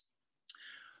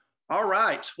All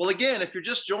right. Well, again, if you're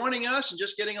just joining us and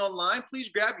just getting online, please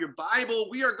grab your Bible.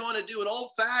 We are going to do an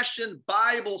old-fashioned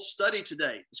Bible study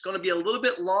today. It's going to be a little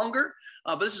bit longer,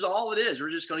 but this is all it is. We're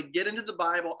just going to get into the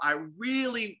Bible. I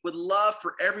really would love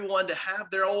for everyone to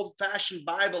have their old-fashioned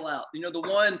Bible out. You know, the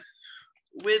one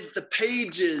with the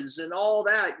pages and all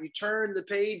that. You turn the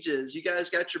pages. You guys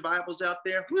got your Bibles out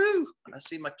there? Woo! I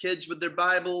see my kids with their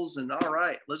Bibles, and all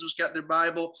right, Elizabeth's got their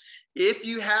Bible. If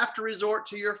you have to resort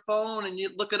to your phone and you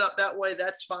look it up that way,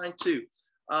 that's fine too.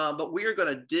 But we are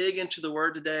going to dig into the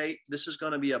Word today. This is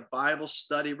going to be a Bible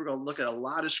study. We're going to look at a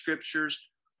lot of scriptures.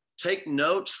 Take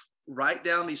notes, write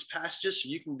down these passages so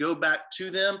you can go back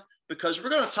to them, because we're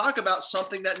going to talk about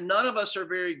something that none of us are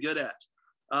very good at.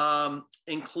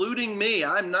 Including me.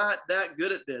 I'm not that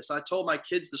good at this. I told my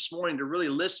kids this morning to really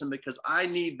listen because I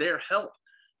need their help,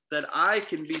 that I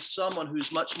can be someone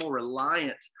who's much more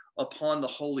reliant upon the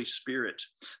Holy Spirit.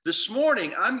 This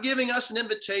morning, I'm giving us an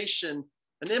invitation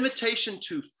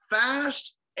to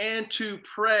fast and to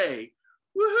pray.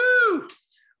 Woohoo!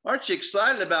 Aren't you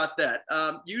excited about that?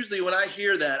 Usually when I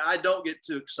hear that, I don't get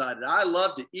too excited. I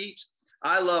love to eat.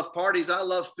 I love parties. I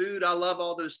love food. I love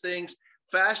all those things.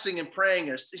 Fasting and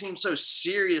praying seems so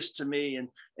serious to me, and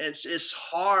it's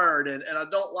hard, and I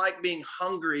don't like being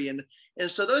hungry, and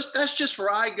so that's just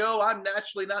where I go. I'm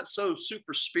naturally not so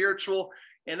super spiritual,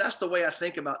 and that's the way I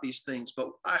think about these things.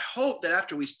 But I hope that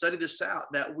after we study this out,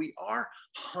 that we are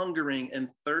hungering and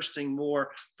thirsting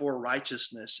more for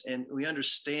righteousness, and we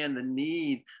understand the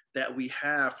need that we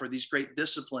have for these great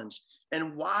disciplines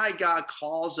and why God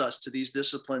calls us to these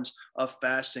disciplines of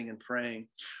fasting and praying.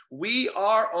 We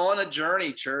are on a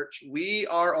journey, church. We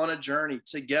are on a journey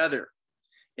together.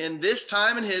 In this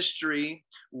time in history,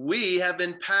 we have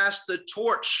been passed the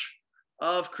torch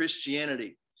of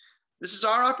Christianity. This is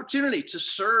our opportunity to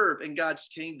serve in God's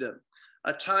kingdom,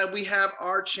 a time we have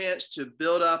our chance to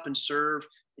build up and serve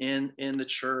in the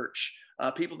church.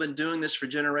 People have been doing this for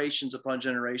generations upon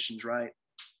generations, right?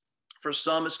 For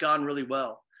some, it's gone really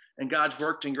well, and God's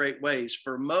worked in great ways.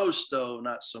 For most, though,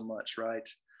 not so much, right?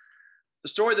 The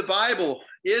story of the Bible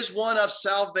is one of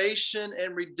salvation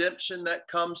and redemption that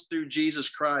comes through Jesus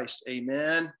Christ.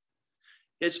 Amen.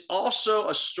 It's also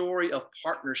a story of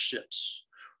partnerships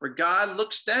where God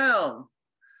looks down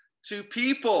to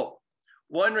people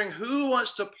wondering who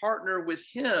wants to partner with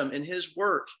him in his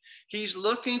work. He's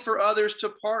looking for others to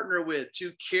partner with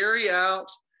to carry out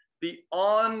the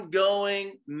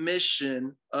ongoing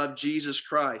mission of Jesus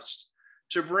Christ,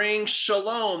 to bring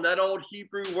shalom, that old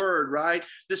Hebrew word, right?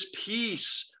 This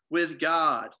peace with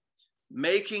God,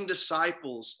 making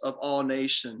disciples of all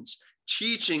nations,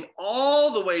 teaching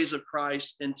all the ways of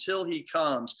Christ until he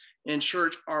comes. In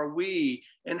church, are we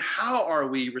and how are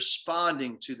we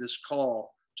responding to this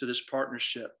call, to this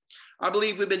partnership? I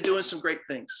believe we've been doing some great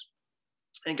things,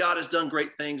 and God has done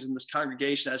great things in this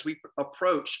congregation as we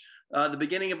approach the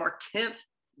beginning of our 10th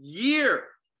year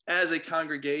as a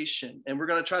congregation. And we're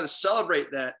going to try to celebrate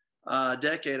that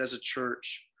decade as a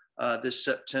church this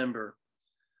September.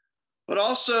 But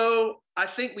also, I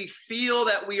think we feel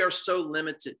that we are so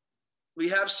limited. We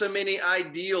have so many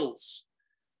ideals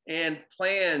and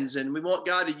plans, and we want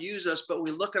God to use us, but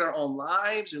we look at our own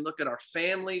lives, and look at our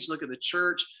families, look at the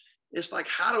church. It's like,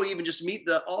 how do we even just meet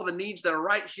all the needs that are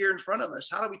right here in front of us?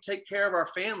 How do we take care of our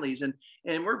families?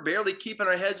 And we're barely keeping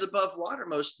our heads above water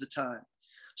most of the time.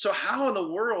 So how in the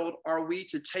world are we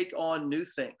to take on new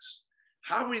things?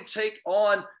 How do we take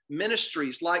on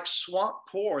ministries like Swamp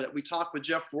Core that we talked with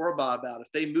Jeff Warbaugh about if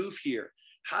they move here?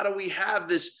 How do we have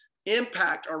this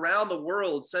impact around the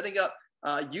world, setting up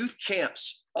youth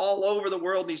camps all over the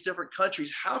world in these different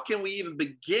countries? How can we even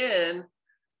begin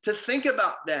to think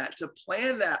about that, to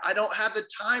plan that? I don't have the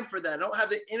time for that. I don't have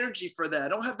the energy for that. I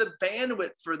don't have the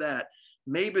bandwidth for that.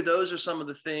 Maybe those are some of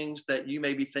the things that you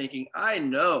may be thinking. I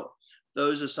know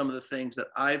those are some of the things that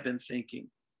I've been thinking.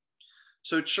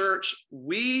 So church,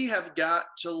 we have got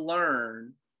to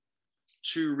learn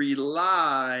to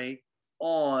rely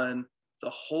on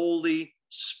the Holy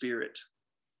Spirit.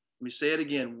 Let me say it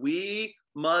again. We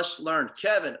must learn.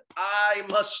 Kevin, I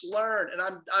must learn. And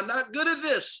I'm not good at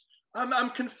this. I'm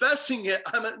confessing it.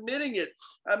 I'm admitting it.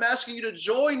 I'm asking you to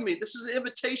join me. This is an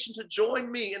invitation to join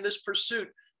me in this pursuit,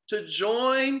 to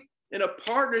join in a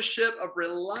partnership of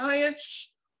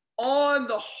reliance on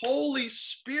the Holy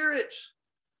Spirit.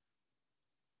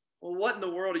 Well, what in the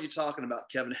world are you talking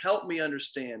about, Kevin? Help me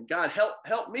understand. God,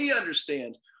 help me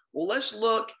understand. Well, let's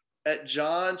look at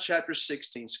John chapter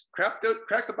 16. So crack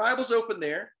the Bibles open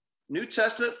there. New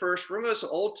Testament first. We're going to go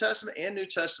to Old Testament and New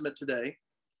Testament today.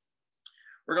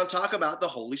 We're going to talk about the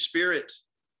Holy Spirit.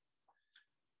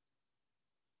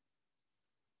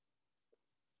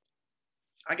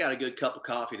 I got a good cup of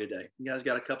coffee today. You guys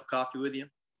got a cup of coffee with you?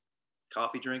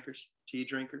 Coffee drinkers, tea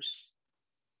drinkers?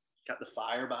 Got the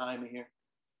fire behind me here.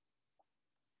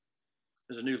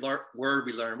 There's a new word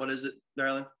we learned. What is it,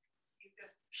 darling?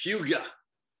 Hygge.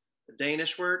 A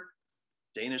Danish word.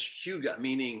 Danish hygge,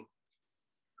 meaning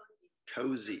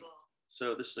cozy.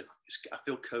 So this is I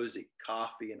feel cozy.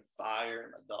 Coffee and fire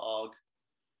and a dog.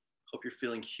 Hope you're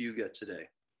feeling hygge today.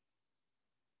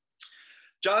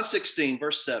 John 16,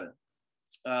 verse 7.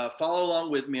 Follow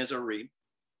along with me as I read.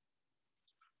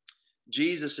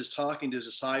 Jesus is talking to his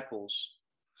disciples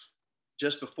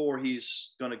just before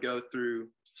he's going to go through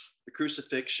the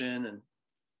crucifixion and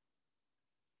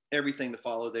everything that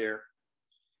followed there.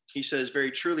 He says,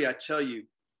 very truly, I tell you,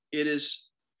 it is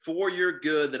for your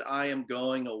good that I am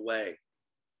going away.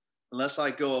 Unless I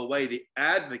go away, the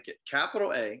advocate,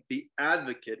 capital A, the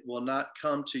advocate will not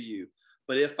come to you.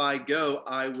 But if I go,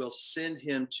 I will send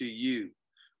him to you.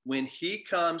 When he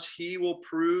comes, he will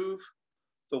prove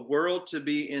the world to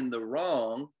be in the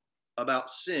wrong about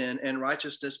sin and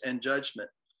righteousness and judgment.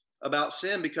 About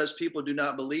sin, because people do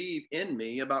not believe in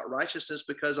me. About righteousness,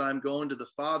 because I'm going to the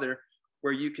Father,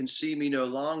 where you can see me no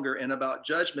longer. And about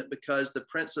judgment, because the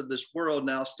prince of this world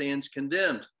now stands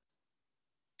condemned.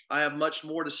 I have much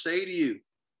more to say to you,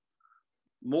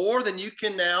 more than you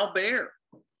can now bear.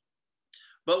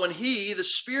 But when he, the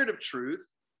Spirit of truth,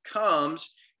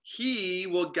 comes, he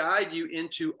will guide you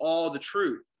into all the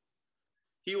truth.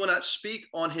 He will not speak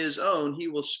on his own. He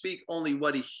will speak only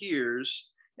what he hears,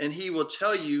 and he will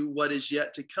tell you what is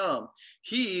yet to come.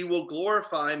 He will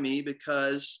glorify me,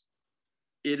 because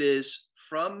it is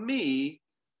from me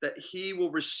that he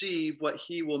will receive what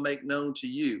he will make known to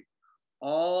you.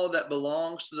 All that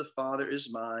belongs to the Father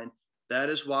is mine. That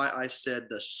is why I said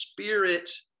the Spirit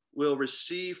will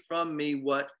receive from me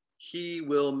what he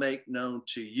will make known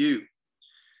to you.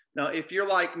 Now, if you're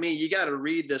like me, you got to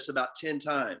read this about 10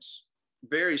 times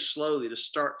very slowly to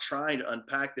start trying to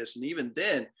unpack this. And even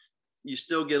then, you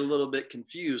still get a little bit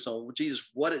confused on, Jesus,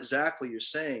 what exactly you're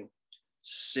saying.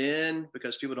 Sin,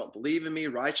 because people don't believe in me.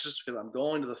 Righteousness, because I'm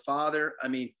going to the Father. I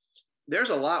mean,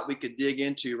 there's a lot we could dig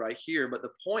into right here. But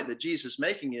the point that Jesus is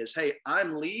making is, hey,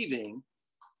 I'm leaving.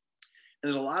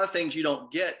 And there's a lot of things you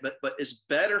don't get, but it's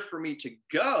better for me to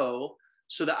go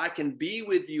so that I can be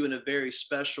with you in a very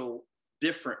special,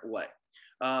 different way.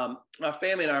 My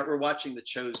family and I were watching The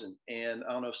Chosen, and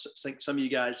I don't know if some of you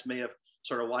guys may have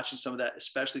started watching some of that,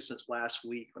 especially since last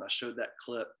week when I showed that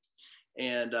clip.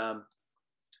 And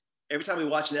every time we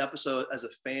watch an episode as a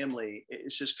family,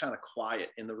 it's just kind of quiet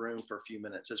in the room for a few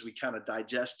minutes as we kind of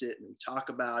digest it and we talk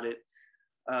about it.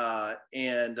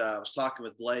 And I was talking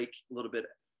with Blake a little bit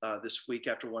this week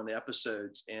after one of the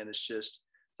episodes, and it's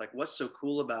like, what's so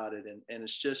cool about it? And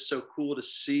it's just so cool to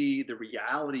see the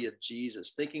reality of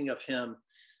Jesus, thinking of him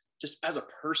just as a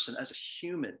person, as a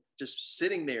human, just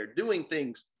sitting there doing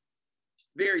things,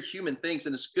 very human things.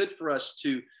 And it's good for us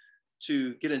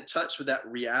to get in touch with that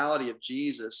reality of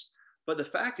Jesus. But the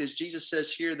fact is, Jesus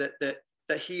says here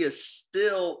that he is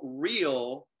still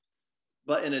real,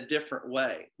 but in a different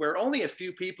way, where only a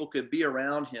few people could be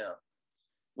around him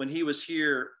when he was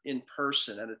here in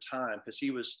person at a time, because he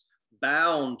was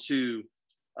bound to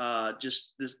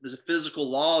just the physical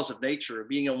laws of nature,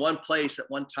 being in one place at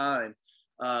one time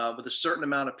with a certain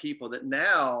amount of people, that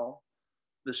now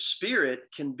the Spirit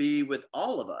can be with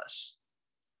all of us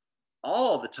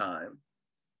all the time,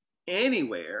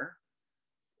 anywhere,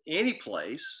 any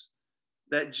place,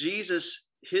 that Jesus,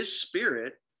 his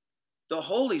Spirit, the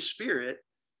Holy Spirit,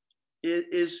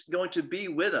 is going to be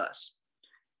with us.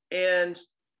 And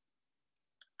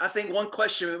I think one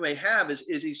question we may have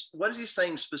is what is he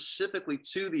saying specifically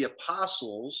to the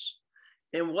apostles,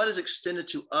 and what is extended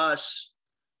to us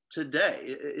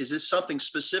today? Is this something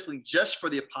specifically just for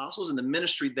the apostles and the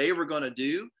ministry they were going to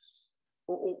do?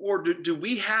 Or do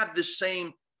we have this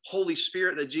same Holy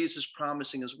Spirit that Jesus is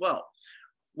promising as well?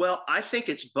 Well, I think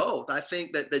it's both. I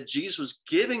think that Jesus was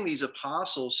giving these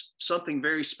apostles something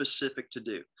very specific to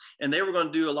do. And they were going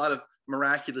to do a lot of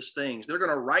miraculous things. They're going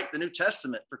to write the New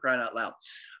Testament, for crying out loud.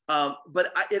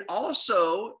 But it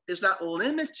also is not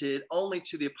limited only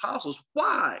to the apostles.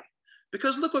 Why?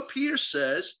 Because look what Peter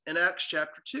says in Acts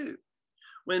chapter 2.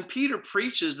 When Peter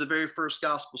preaches the very first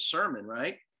gospel sermon,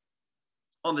 right,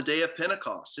 on the day of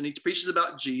Pentecost, and he preaches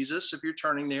about Jesus. If you're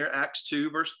turning there, Acts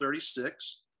 2, verse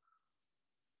 36.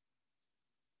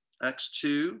 Acts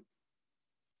 2,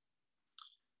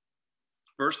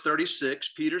 verse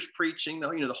 36, Peter's preaching,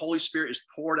 the Holy Spirit is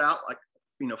poured out like,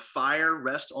 fire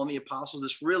rests on the apostles.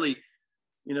 This really,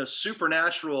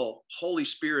 supernatural Holy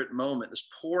Spirit moment, this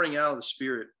pouring out of the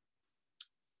Spirit.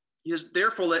 He says,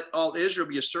 therefore, let all Israel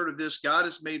be assured of this: God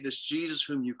has made this Jesus,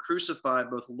 whom you crucified,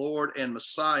 both Lord and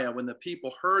Messiah. When the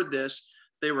people heard this,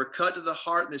 they were cut to the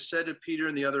heart, and they said to Peter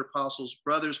and the other apostles,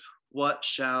 brothers, what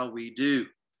shall we do?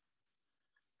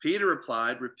 Peter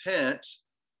replied, repent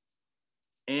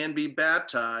and be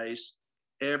baptized,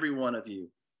 every one of you,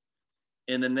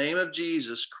 in the name of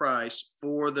Jesus Christ,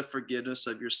 for the forgiveness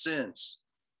of your sins.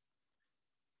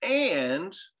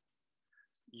 And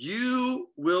you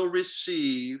will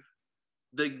receive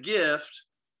the gift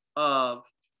of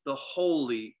the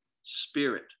Holy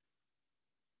Spirit.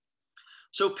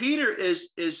 So Peter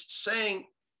is saying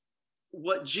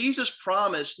what Jesus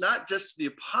promised, not just to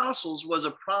the apostles, was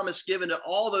a promise given to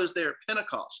all those there at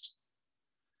Pentecost.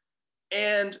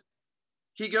 And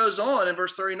he goes on in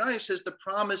verse 39, he says, the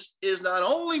promise is not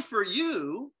only for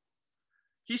you,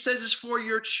 he says it's for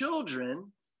your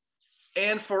children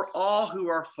and for all who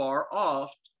are far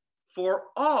off, for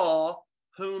all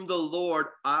whom the Lord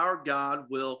our God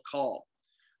will call.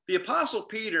 The Apostle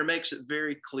Peter makes it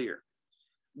very clear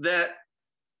that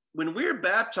when we're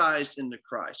baptized into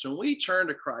Christ, when we turn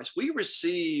to Christ, we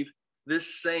receive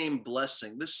this same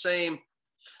blessing, this same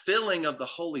filling of the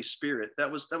Holy Spirit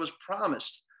that was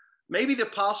promised. Maybe the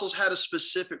apostles had a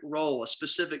specific role, a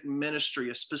specific ministry,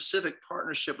 a specific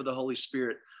partnership with the Holy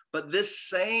Spirit, but this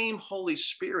same Holy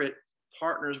Spirit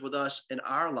partners with us in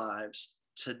our lives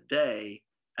today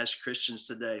as Christians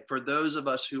today, for those of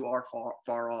us who are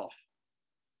far off.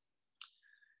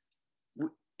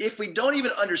 If we don't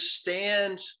even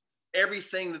understand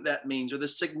everything that means or the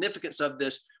significance of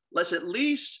this, let's at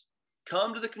least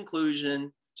come to the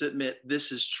conclusion to admit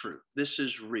this is true. This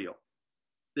is real.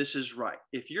 This is right.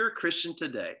 If you're a Christian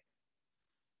today,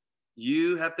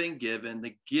 you have been given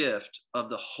the gift of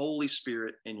the Holy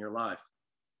Spirit in your life.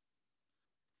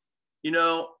 You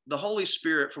know, the Holy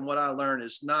Spirit, from what I learned,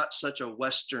 is not such a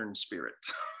Western spirit.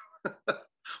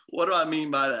 What do I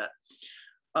mean by that?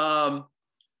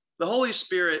 The Holy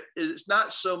Spirit is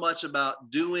not so much about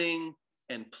doing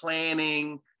and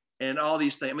planning and all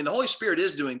these things. I mean, the Holy Spirit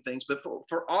is doing things, but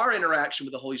for our interaction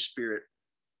with the Holy Spirit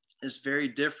is very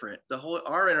different.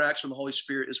 Our interaction with the Holy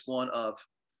Spirit is one of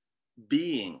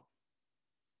being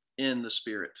in the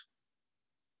Spirit,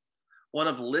 one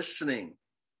of listening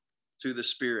to the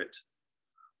Spirit,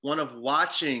 one of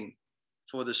watching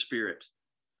for the Spirit,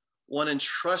 one in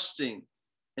trusting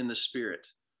in the Spirit,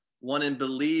 one in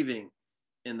believing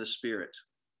in the Spirit.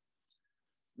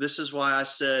 This is why I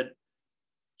said,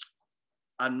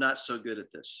 I'm not so good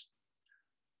at this.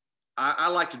 I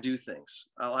like to do things.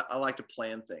 I like to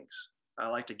plan things. I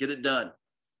like to get it done,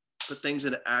 put things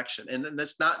into action. And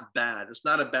that's not bad. It's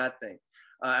not a bad thing.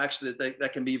 Actually,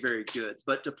 that can be very good.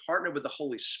 But to partner with the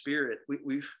Holy Spirit,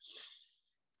 we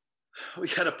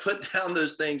got to put down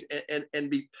those things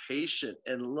and be patient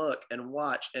and look and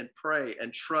watch and pray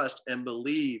and trust and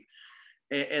believe.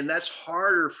 And that's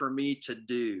harder for me to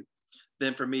do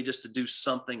than for me just to do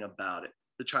something about it,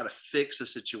 to try to fix a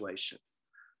situation.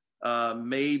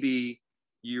 Maybe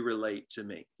you relate to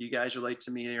me. You guys relate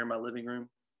to me here in my living room?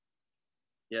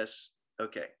 Yes?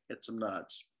 Okay, get some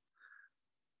nods.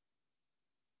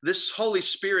 This Holy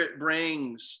Spirit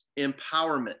brings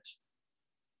empowerment,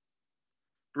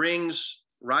 brings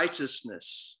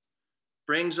righteousness,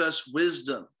 brings us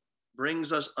wisdom,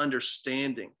 brings us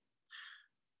understanding.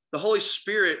 The Holy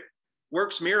Spirit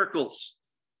works miracles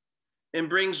and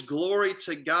brings glory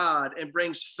to God and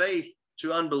brings faith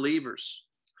to unbelievers.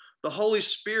 The Holy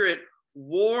Spirit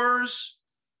wars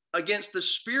against the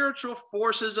spiritual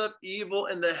forces of evil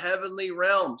in the heavenly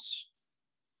realms.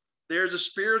 There's a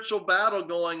spiritual battle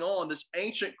going on. This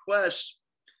ancient quest,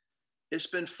 it's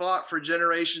been fought for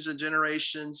generations and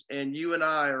generations, and you and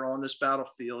I are on this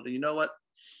battlefield. And you know what?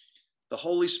 The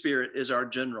Holy Spirit is our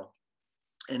general,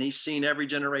 and he's seen every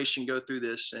generation go through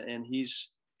this, and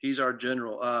he's our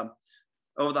general.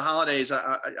 Over the holidays,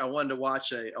 I wanted to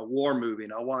watch a war movie,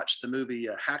 and I watched the movie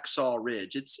Hacksaw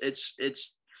Ridge. It's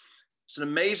an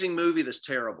amazing movie that's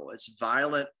terrible. It's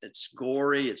violent, it's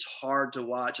gory, it's hard to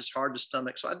watch, it's hard to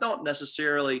stomach. So I don't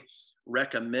necessarily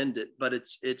recommend it, but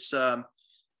it's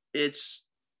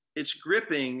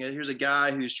gripping. And here's a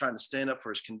guy who's trying to stand up for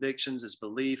his convictions, his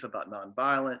belief about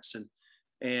nonviolence,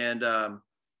 and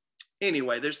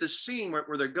anyway, there's this scene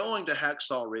where they're going to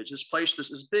Hacksaw Ridge, this place,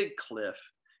 this big cliff.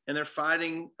 And they're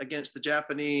fighting against the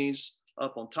Japanese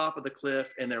up on top of the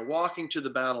cliff, and they're walking to the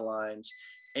battle lines,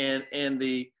 and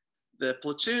the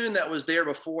platoon that was there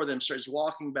before them starts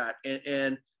walking back,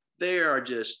 and they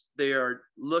are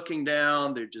looking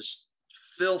down. They're just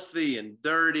filthy and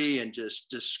dirty and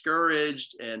just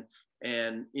discouraged, and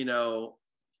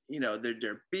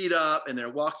they're beat up and they're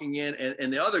walking in,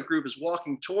 and the other group is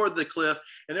walking toward the cliff,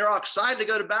 and they're all excited to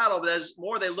go to battle. But as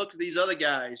more they look at these other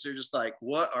guys, they're just like,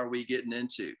 what are we getting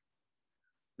into?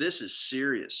 This is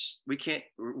serious.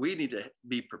 We need to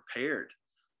be prepared,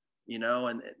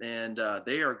 and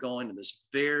they are going to this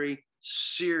very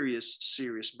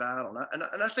serious battle.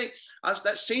 And I think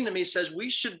that scene to me says we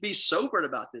should be sobered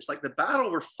about this. Like, the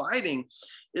battle we're fighting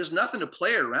is nothing to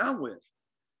play around with.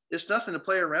 It's nothing to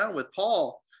play around with.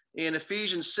 Paul, in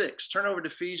Ephesians 6, turn over to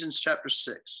Ephesians chapter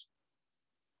 6.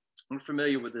 I'm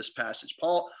familiar with this passage.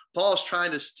 Paul is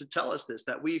trying to tell us this,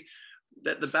 that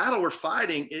the battle we're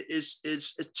fighting is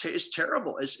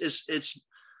terrible. It's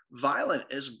violent.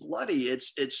 It's bloody.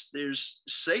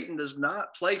 Satan does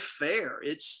not play fair.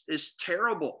 It's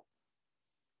terrible.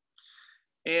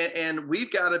 And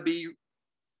we've got to be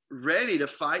ready to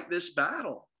fight this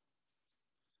battle.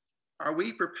 Are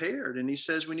we prepared? And he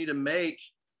says we need to make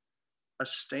a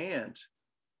stand.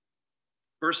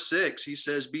 Verse 6, he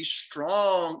says, be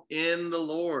strong in the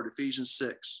Lord, Ephesians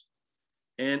 6,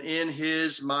 and in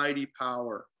his mighty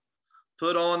power.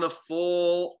 Put on the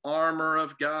full armor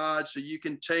of God so you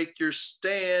can take your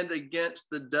stand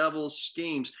against the devil's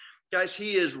schemes. Guys,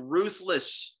 he is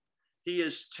ruthless. He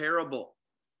is terrible.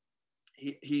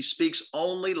 He speaks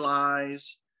only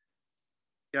lies.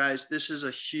 Guys, this is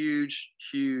a huge,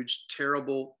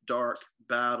 terrible, dark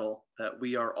battle that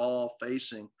we are all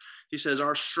facing. He says,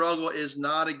 our struggle is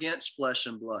not against flesh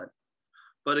and blood,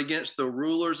 but against the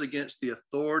rulers, against the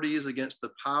authorities, against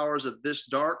the powers of this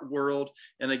dark world,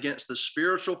 and against the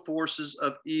spiritual forces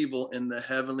of evil in the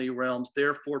heavenly realms.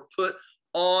 Therefore, put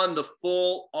on the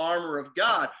full armor of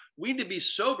God. We need to be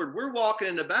sobered. We're walking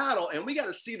into battle, and we got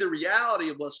to see the reality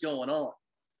of what's going on.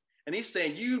 And he's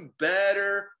saying, you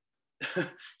better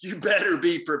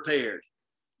be prepared.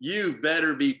 You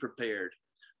better be prepared.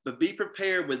 But be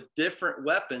prepared with different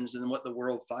weapons than what the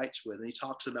world fights with. And he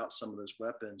talks about some of those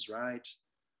weapons, right?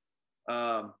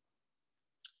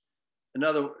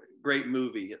 Another great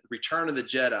movie, Return of the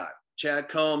Jedi. Chad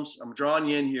Combs, I'm drawing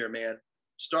you in here, man.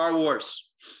 Star Wars.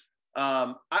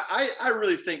 I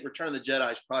really think Return of the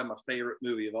Jedi is probably my favorite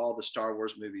movie of all the Star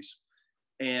Wars movies.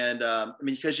 And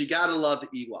because you got to love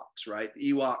the Ewoks, right?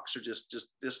 The Ewoks are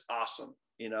just awesome,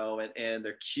 and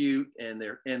they're cute, and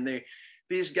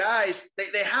these guys,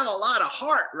 they have a lot of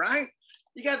heart, right?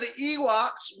 You got the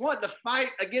Ewoks wanting to fight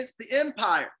against the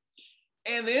Empire.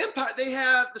 And the Empire,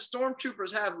 the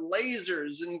stormtroopers have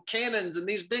lasers and cannons and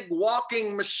these big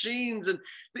walking machines. And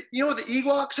you know what the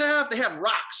Ewoks have? They have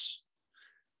rocks.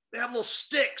 They have little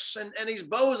sticks and these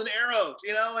bows and arrows,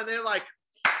 and they're like,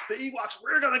 the Ewoks,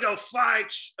 we're going to go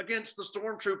fight against the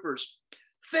stormtroopers.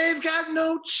 They've got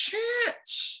no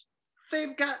chance.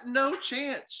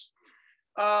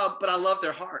 But I love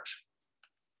their heart.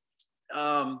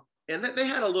 And they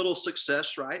had a little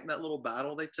success, right? In that little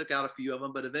battle, they took out a few of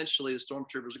them, but eventually the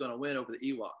stormtroopers are going to win over the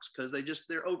Ewoks because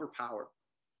they're overpowered.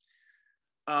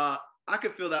 I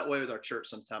could feel that way with our church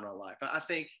sometime in our life. I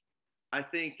think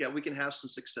we can have some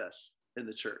success in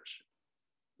the church.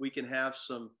 We can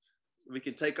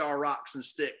take our rocks and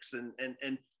sticks and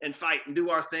fight and do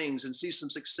our things and see some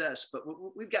success, but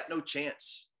we've got no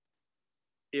chance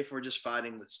if we're just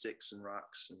fighting with sticks and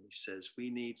rocks. And he says, we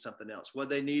need something else. What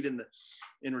they need in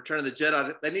Return of the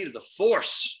Jedi, they needed the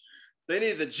Force. They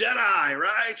needed the Jedi,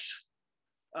 right?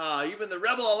 Even the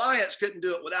Rebel Alliance couldn't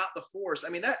do it without the Force.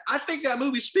 I think that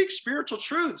movie speaks spiritual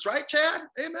truths, right, Chad?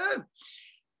 Amen.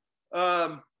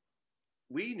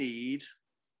 We need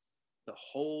the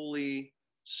Holy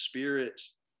Spirit.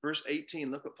 Verse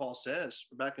 18, look what Paul says.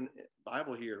 We're back in the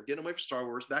Bible here. We're getting away from Star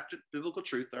Wars, back to biblical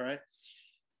truth, all right?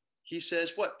 He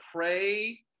says, what?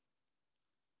 Pray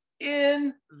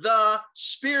in the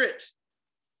Spirit.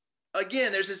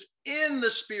 Again, there's this in the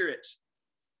Spirit.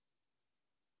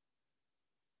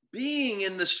 Being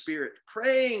in the Spirit,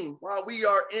 praying while we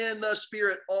are in the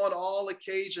Spirit on all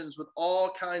occasions with all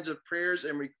kinds of prayers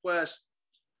and requests.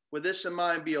 With this in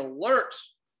mind, be alert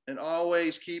and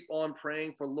always keep on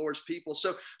praying for the Lord's people.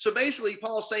 So basically,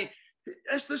 Paul's saying,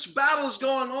 as this battle is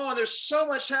going on, there's so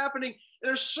much happening.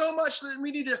 There's so much that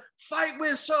we need to fight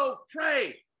with. So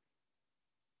pray.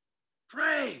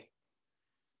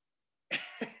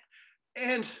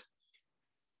 and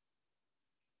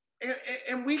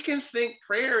we can think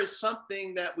prayer is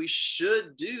something that we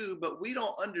should do, but we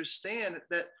don't understand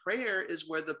that prayer is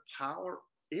where the power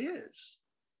is.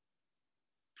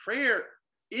 Prayer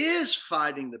is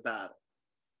fighting the battle.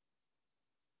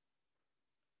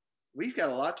 We've got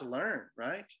a lot to learn,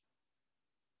 right?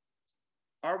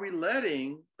 Are we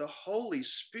letting the Holy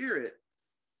Spirit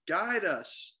guide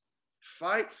us,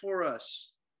 fight for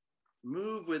us,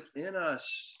 move within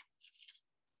us?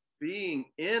 being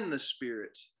in the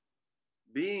Spirit,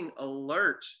 being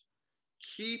alert,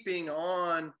 keeping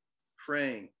on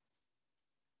praying.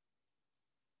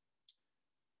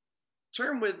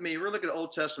 Turn with me. We're looking at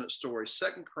Old Testament stories,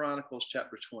 2 Chronicles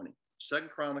chapter 20. 2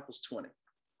 Chronicles 20.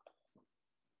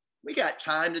 We got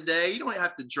time today. You don't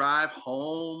have to drive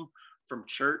home from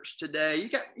church today. You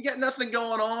got nothing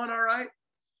going on, all right?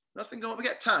 Nothing going. We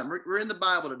got time. We're in the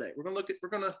Bible today. We're going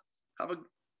to have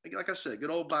like I said,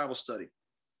 good old Bible study.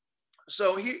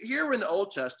 So here we're in the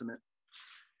Old Testament.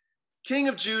 King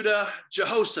of Judah,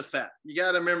 Jehoshaphat. You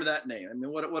got to remember that name. I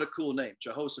mean, what a cool name,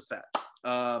 Jehoshaphat.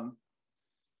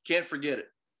 Can't forget it.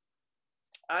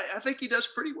 I think he does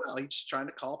pretty well. He's trying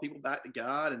to call people back to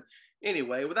God. And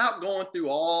anyway, without going through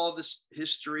all this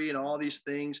history and all these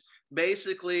things,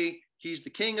 basically, he's the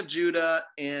king of Judah,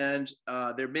 and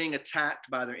they're being attacked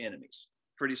by their enemies.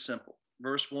 Pretty simple.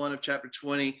 Verse 1 of chapter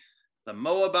 20, the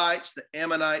Moabites, the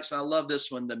Ammonites, and I love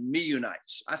this one, the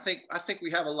Meunites. I think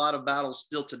we have a lot of battles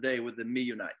still today with the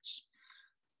Meunites.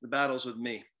 The battles with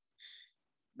me.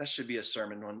 That should be a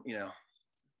sermon on,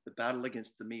 the battle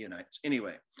against the Meunites.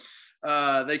 Anyway,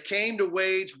 they came to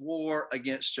wage war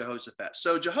against Jehoshaphat.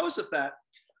 So Jehoshaphat,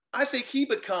 I think he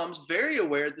becomes very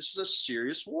aware this is a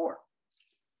serious war.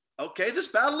 Okay, this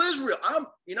battle is real.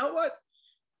 You know what?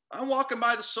 I'm walking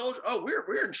by the soldier. Oh,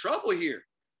 we're in trouble here.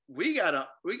 We gotta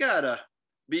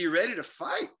be ready to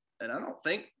fight. And I don't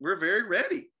think we're very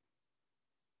ready.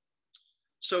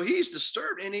 So he's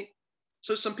disturbed.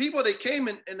 So some people, they came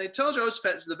and they tell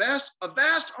Jehoshaphat, a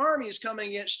vast army is coming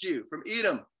against you from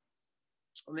Edom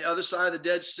on the other side of the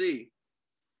Dead Sea.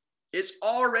 It's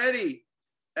already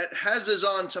at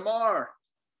Hazazon Tamar,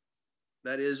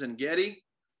 that is in Gedi.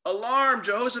 Alarmed,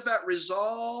 Jehoshaphat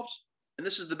resolved, and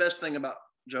this is the best thing about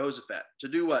Jehoshaphat, to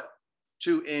do what?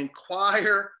 To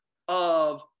inquire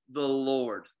of the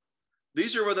Lord.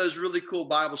 These are where those really cool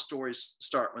Bible stories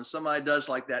start. When somebody does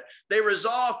like that, they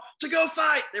resolve to go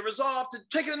fight. They resolve to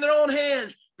take it in their own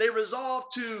hands. They resolve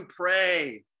to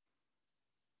pray.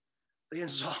 They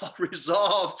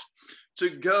resolved to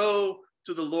go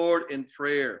to the Lord in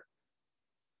prayer.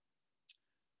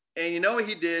 And you know what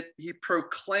he did? He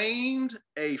proclaimed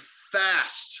a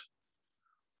fast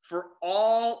for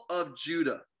all of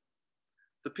Judah.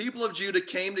 The people of Judah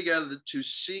came together to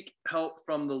seek help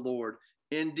from the Lord.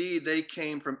 Indeed, they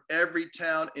came from every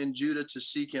town in Judah to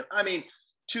seek him. I mean,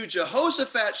 to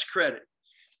Jehoshaphat's credit,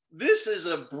 this is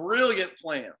a brilliant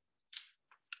plan.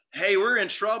 Hey, we're in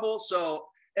trouble.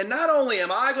 And not only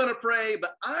am I going to pray,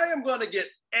 but I am going to get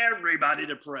everybody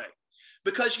to pray.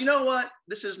 Because you know what?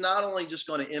 This is not only just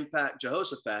going to impact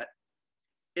Jehoshaphat,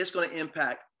 it's going to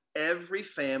impact every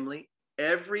family,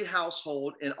 every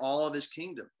household in all of his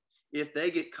kingdom. If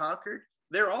they get conquered,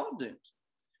 they're all doomed.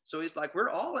 So he's like, we're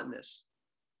all in this.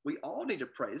 We all need to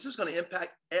pray. This is going to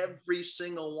impact every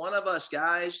single one of us,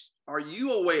 guys. Are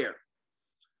you aware?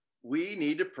 We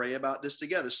need to pray about this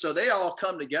together. So they all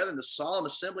come together in the solemn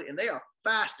assembly, and they are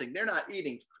fasting. They're not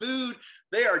eating food.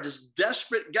 They are just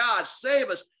desperate. God, save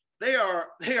us. They are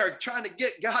trying to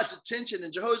get God's attention.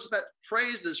 And Jehoshaphat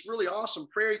prays this really awesome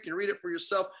prayer. You can read it for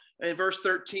yourself. In verse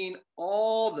 13,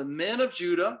 all the men of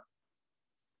Judah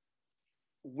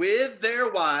with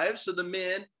their wives, so the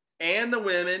men and the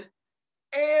women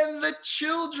and the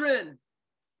children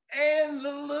and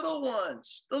the little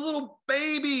ones, the little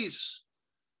babies,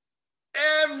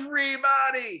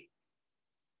 everybody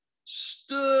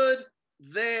stood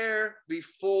there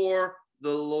before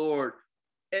the Lord.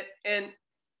 And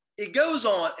it goes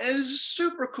on, and it's a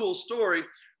super cool story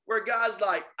where God's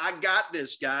like, I got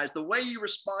this, guys. The way you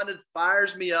responded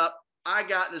fires me up. I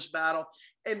got this battle.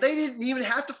 And they didn't even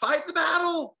have to fight the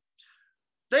battle.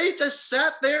 They just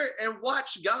sat there and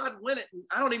watched God win it. And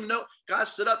I don't even know. God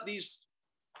set up these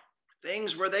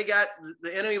things where the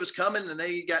enemy was coming and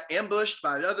they got ambushed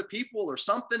by other people or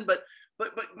something. But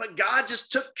God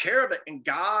just took care of it, and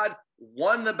God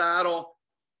won the battle.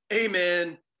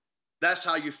 Amen. That's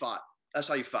how you fought. That's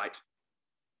how you fight.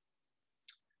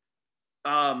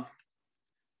 How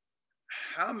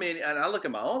many, and I look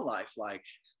at my own life, like,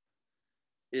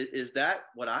 is that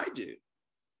what I do?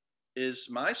 Is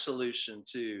my solution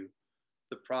to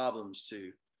the problems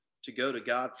to go to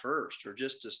God first, or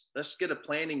just to, let's get a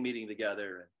planning meeting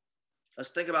together and let's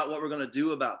think about what we're going to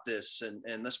do about this,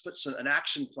 and let's put an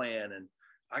action plan, and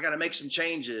I got to make some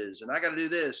changes, and I got to do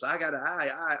this. The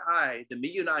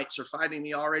Meunites are fighting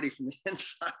me already from the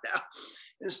inside out.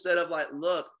 Instead of like,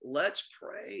 look, let's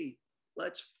pray,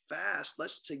 let's fast,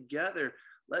 let's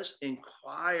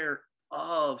inquire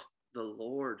of the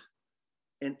Lord.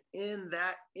 And in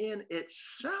that, in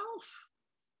itself,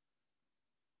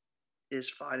 is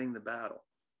fighting the battle.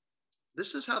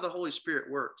 This is how the Holy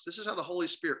Spirit works. This is how the Holy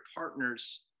Spirit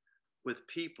partners with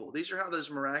people. These are how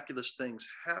those miraculous things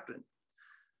happen.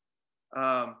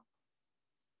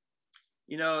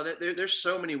 There's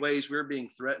so many ways we're being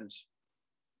threatened,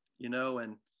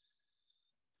 and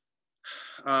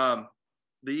the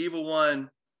evil one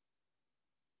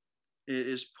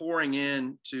is pouring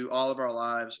into all of our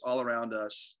lives, all around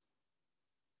us,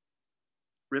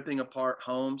 ripping apart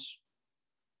homes,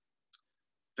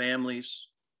 families,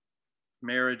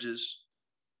 marriages,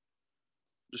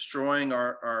 destroying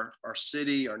our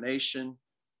city, our nation,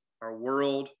 our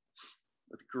world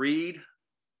with greed,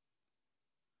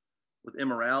 with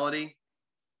immorality.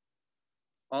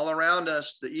 All around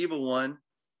us, the evil one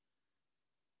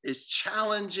is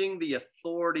challenging the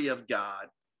authority of God,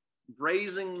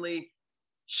 brazenly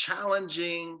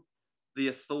challenging the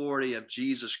authority of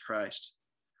Jesus Christ,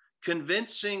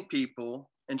 convincing people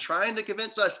and trying to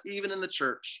convince us, even in the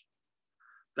church,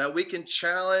 that we can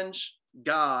challenge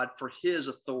God for his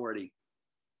authority,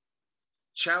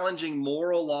 challenging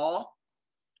moral law,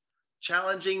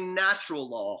 challenging natural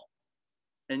law,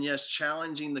 and yes,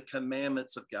 challenging the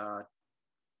commandments of God.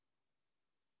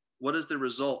 What is the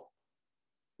result?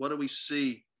 What do we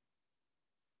see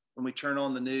when we turn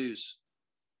on the news?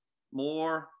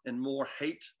 More and more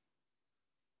hate,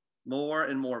 more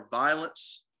and more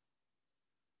violence,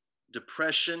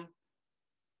 depression,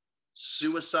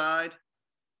 suicide,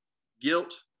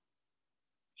 guilt,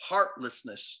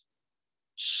 heartlessness,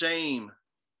 shame,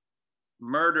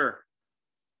 murder,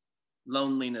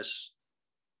 loneliness.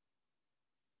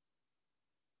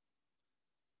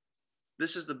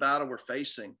 This is the battle we're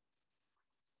facing.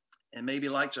 And maybe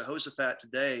like Jehoshaphat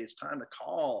today, it's time to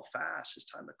call fast. It's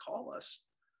time to call us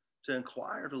to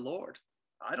inquire of the Lord.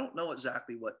 I don't know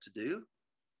exactly what to do.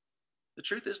 The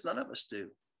truth is, none of us do.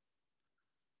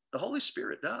 The Holy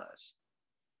Spirit does.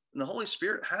 And the Holy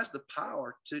Spirit has the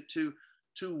power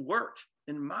to work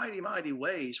in mighty, mighty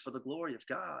ways for the glory of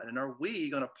God. And are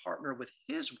we going to partner with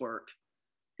his work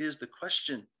is the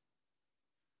question.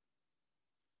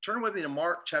 Turn with me to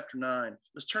Mark chapter 9.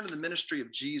 Let's turn to the ministry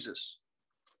of Jesus.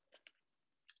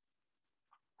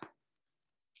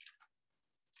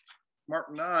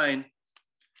 Mark 9,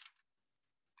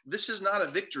 this is not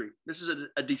a victory. This is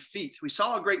a defeat. We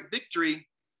saw a great victory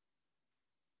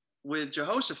with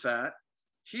Jehoshaphat.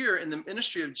 Here in the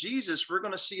ministry of Jesus, we're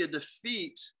going to see a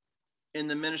defeat in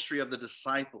the ministry of the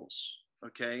disciples,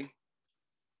 okay?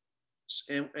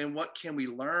 And what can we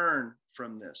learn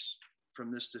from this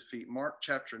defeat? Mark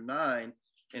chapter 9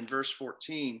 and verse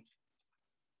 14.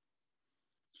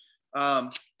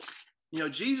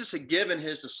 Jesus had given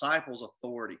his disciples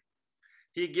authority.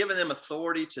 He had given them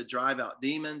authority to drive out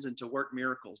demons and to work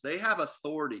miracles. They have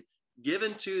authority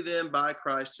given to them by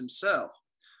Christ himself.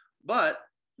 But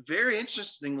very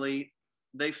interestingly,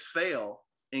 they fail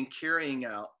in carrying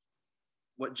out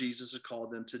what Jesus had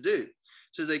called them to do. It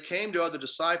says they came to other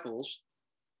disciples.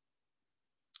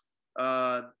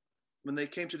 When they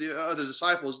came to the other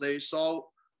disciples, they saw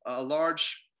a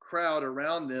large crowd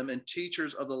around them and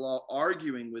teachers of the law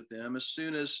arguing with them. As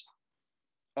soon as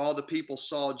all the people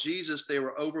saw Jesus, they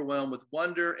were overwhelmed with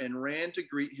wonder and ran to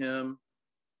greet him.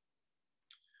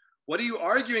 "What are you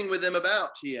arguing with them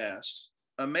about?" he asked.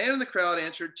 A man in the crowd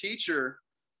answered, "Teacher,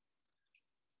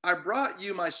 I brought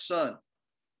you my son,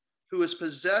 who is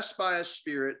possessed by a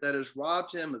spirit that has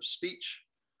robbed him of speech.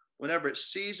 Whenever it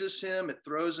seizes him, it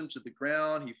throws him to the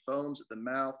ground. He foams at the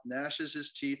mouth, gnashes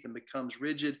his teeth, and becomes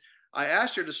rigid. I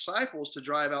asked your disciples to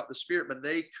drive out the spirit, but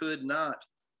they could not."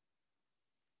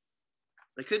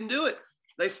 They couldn't do it.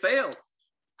 They failed.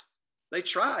 They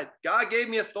tried. God gave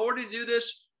me authority to do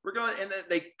this. And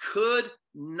they could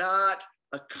not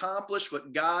accomplish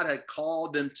what God had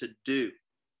called them to do.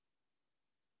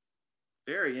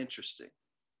 Very interesting.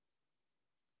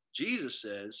 Jesus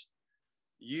says,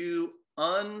 "You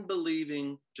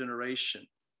unbelieving generation,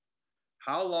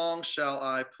 how long shall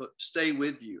I stay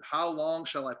with you? How long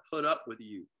shall I put up with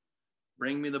you?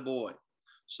 Bring me the boy."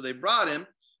 So they brought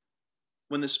him.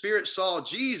 When the spirit saw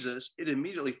Jesus, it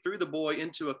immediately threw the boy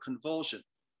into a convulsion.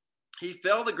 He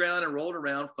fell to the ground and rolled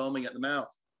around, foaming at the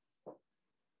mouth.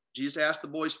 Jesus asked the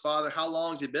boy's father, "How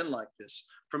long has he been like this?"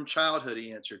 "From childhood,"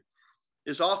 he answered.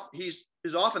 He's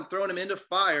often thrown him into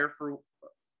fire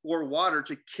or water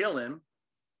to kill him.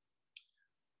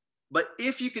 But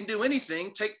if you can do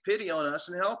anything, take pity on us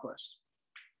and help us."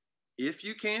 "If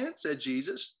you can," said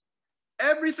Jesus,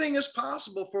 "everything is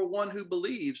possible for one who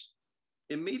believes."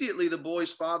 Immediately the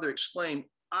boy's father exclaimed,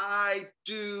 "I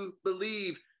do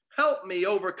believe. Help me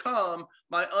overcome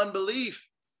my unbelief."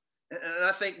 And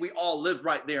I think we all live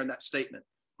right there in that statement,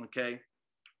 okay?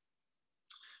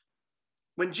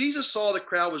 When Jesus saw the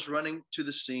crowd was running to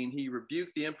the scene, he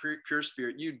rebuked the impure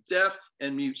spirit. You deaf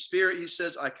and mute spirit, he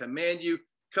says, I command you,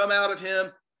 come out of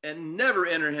him and never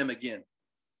enter him again.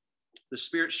 The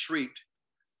spirit shrieked,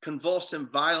 convulsed him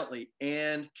violently,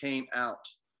 and came out.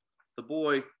 The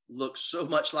boy looked so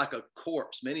much like a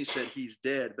corpse. Many said he's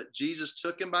dead, but Jesus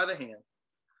took him by the hand,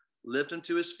 lifted him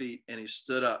to his feet, and he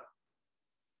stood up.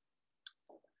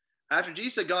 After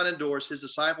Jesus had gone indoors, his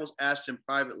disciples asked him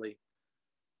privately,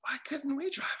 why couldn't we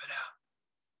drive it out?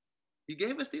 You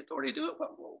gave us the authority to do it.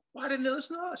 Why didn't you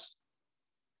listen to us?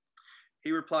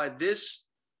 He replied, this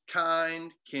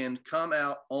kind can come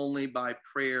out only by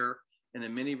prayer. And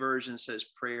in many versions says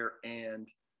prayer and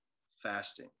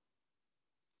fasting.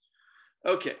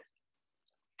 Okay.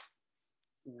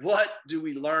 What do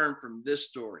we learn from this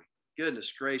story?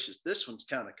 Goodness gracious, this one's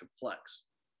kind of complex.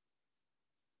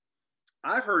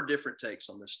 I've heard different takes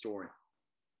on this story.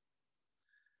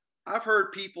 I've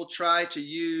heard people try to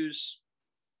use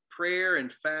prayer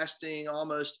and fasting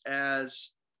almost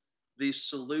as the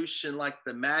solution, like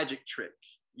the magic trick.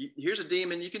 Here's a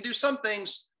demon. You can do some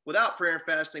things without prayer and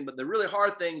fasting, but the really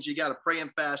hard things, you got to pray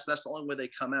and fast. That's the only way they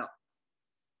come out.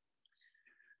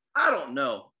 I don't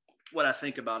know what I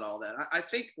think about all that. I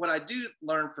think what I do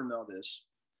learn from all this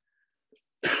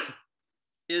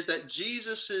is that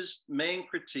Jesus's main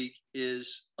critique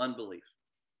is unbelief.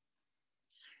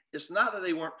 It's not that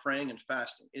they weren't praying and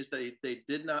fasting. It's that they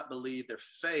did not believe, their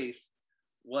faith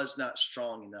was not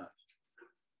strong enough.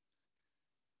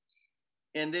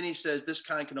 And then he says, this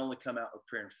kind can only come out with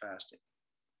prayer and fasting.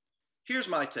 Here's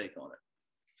my take on it.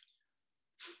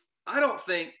 I don't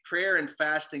think prayer and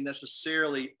fasting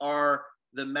necessarily are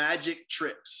the magic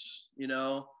tricks. You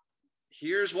know,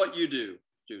 here's what you do.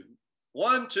 Do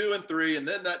 1, 2, and 3, and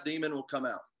then that demon will come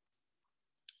out.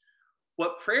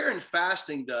 What prayer and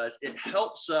fasting does, it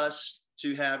helps us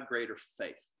to have greater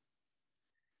faith.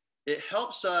 It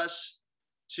helps us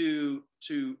to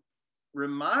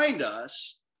remind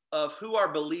us of who our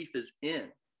belief is in,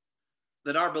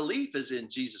 that our belief is in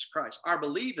Jesus Christ. Our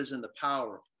belief is in the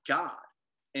power of God.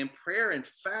 And prayer and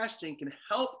fasting can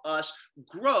help us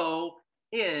grow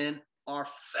in our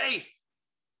faith.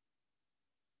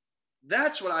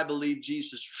 That's what I believe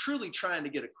Jesus is truly trying to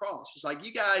get across. It's like,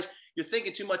 you guys, you're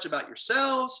thinking too much about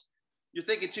yourselves. You're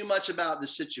thinking too much about the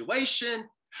situation,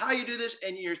 how you do this,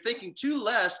 and you're thinking too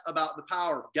less about the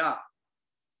power of God.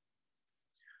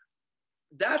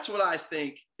 That's what I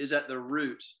think is at the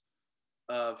root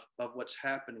of what's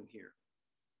happening here.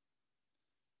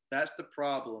 That's the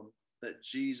problem that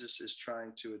Jesus is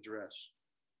trying to address.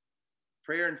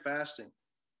 Prayer and fasting.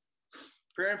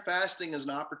 Prayer and fasting is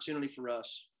an opportunity for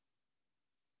us,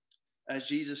 as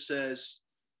Jesus says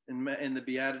in the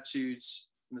Beatitudes,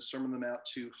 in the Sermon on the Mount,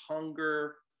 to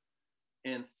hunger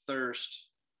and thirst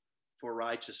for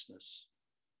righteousness.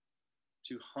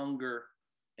 To hunger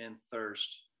and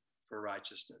thirst for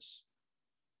righteousness.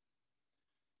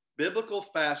 Biblical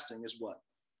fasting is what?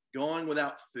 Going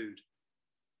without food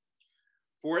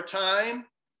for a time,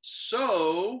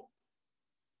 so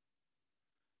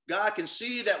God can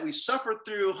see that we suffered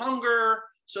through hunger,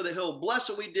 so that he'll bless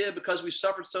what we did because we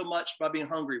suffered so much by being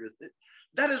hungry with it.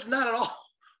 That is not at all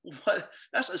what,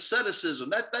 that's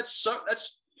asceticism. That's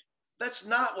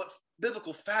not what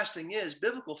biblical fasting is.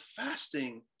 Biblical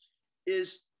fasting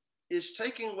is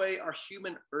taking away our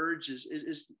human urges,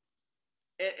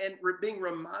 and being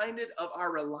reminded of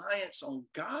our reliance on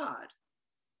God,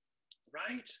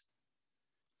 right?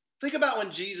 Think about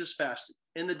when Jesus fasted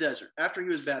in the desert after he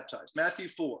was baptized. Matthew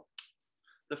 4.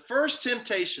 The first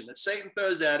temptation that Satan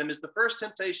throws at him is the first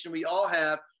temptation we all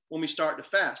have when we start to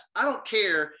fast. I don't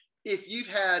care if you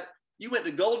went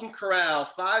to Golden Corral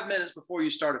 5 minutes before you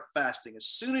started fasting. As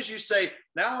soon as you say,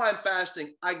 now I'm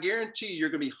fasting, I guarantee you're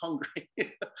going to be hungry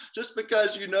just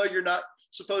because you know you're not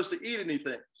supposed to eat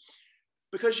anything.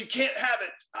 Because you can't have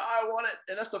it. I want it.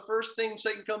 And that's the first thing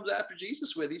Satan comes after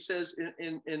Jesus with. He says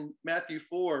in Matthew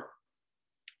 4,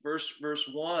 verse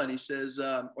 1, he says,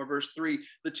 or verse 3,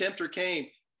 the tempter came.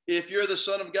 If you're the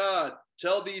Son of God,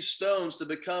 tell these stones to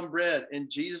become bread. And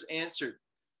Jesus answered,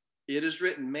 it is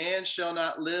written, man shall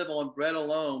not live on bread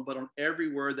alone, but on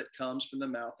every word that comes from the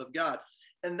mouth of God.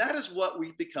 And that is what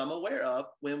we become aware of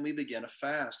when we begin a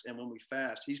fast and when we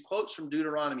fast. He quotes from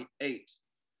Deuteronomy 8,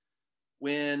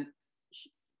 when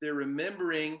they're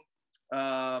remembering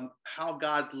how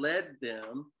God led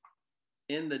them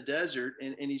in the desert.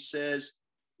 And he says,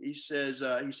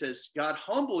 God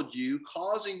humbled you,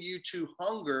 causing you to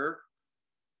hunger,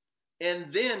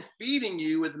 and then feeding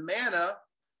you with manna,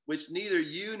 which neither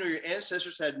you nor your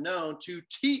ancestors had known, to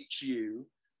teach you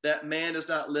that man does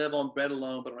not live on bread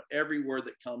alone, but on every word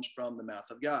that comes from the mouth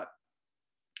of God.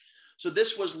 So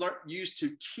this was used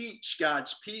to teach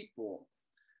God's people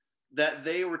that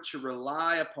they were to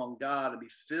rely upon God and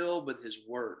be filled with his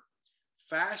word.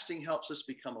 Fasting helps us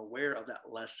become aware of that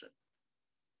lesson.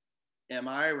 Am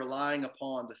I relying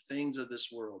upon the things of this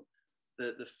world,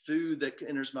 the food that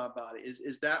enters my body?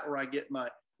 Is that where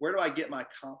where do I get my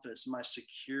confidence, my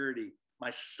security, my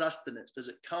sustenance? Does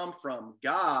it come from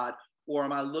God, or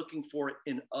am I looking for it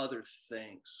in other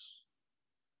things?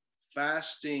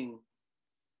 Fasting,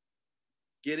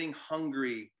 getting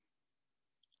hungry,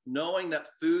 knowing that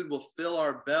food will fill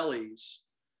our bellies,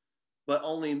 but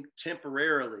only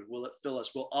temporarily will it fill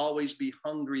us. We'll always be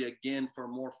hungry again for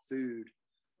more food.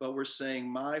 But we're saying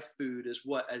my food is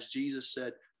what? As Jesus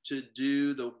said, to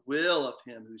do the will of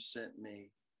him who sent me.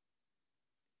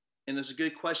 And it's a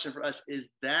good question for us.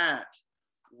 Is that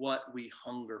what we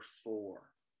hunger for?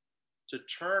 To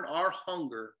turn our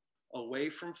hunger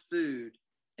away from food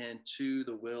and to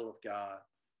the will of God.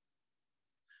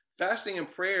 Fasting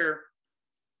and prayer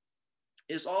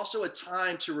is also a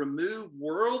time to remove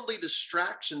worldly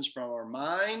distractions from our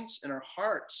minds and our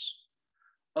hearts.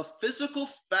 A physical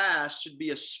fast should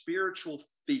be a spiritual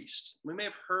feast. We may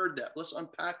have heard that. Let's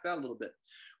unpack that a little bit.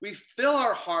 We fill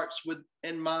our hearts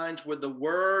and minds with the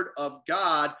word of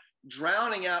God,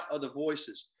 drowning out other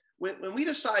voices. When we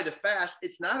decide to fast,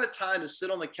 it's not a time to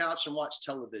sit on the couch and watch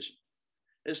television.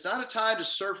 It's not a time to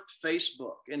surf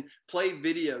Facebook and play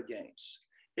video games.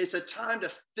 It's a time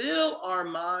to fill our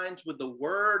minds with the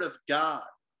word of God.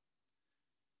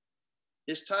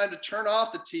 It's time to turn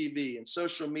off the TV and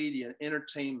social media and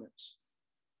entertainment.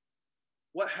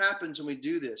 What happens when we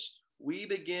do this? We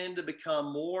begin to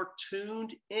become more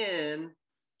tuned in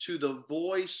to the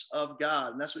voice of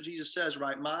God. And that's what Jesus says,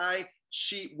 right? My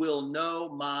sheep will know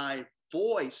my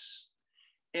voice.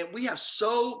 And we have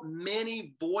so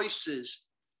many voices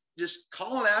just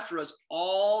calling after us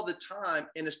all the time.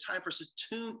 And it's time for us to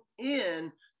tune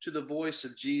in to the voice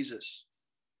of Jesus.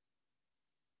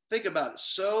 Think about it.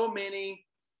 So many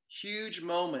huge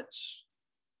moments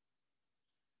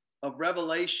of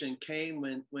revelation came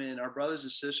when our brothers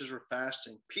and sisters were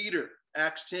fasting. Peter,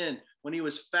 Acts 10, when he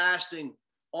was fasting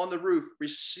on the roof,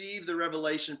 received the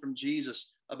revelation from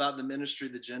Jesus about the ministry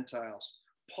of the Gentiles.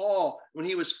 Paul, when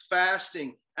he was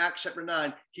fasting, Acts chapter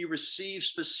 9, he received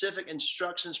specific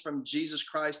instructions from Jesus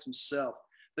Christ himself.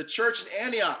 The church in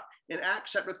Antioch, in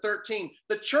Acts chapter 13,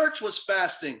 the church was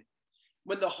fasting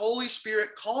when the Holy Spirit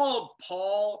called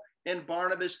Paul and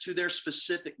Barnabas to their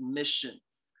specific mission,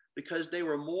 because they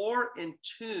were more in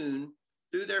tune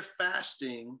through their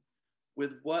fasting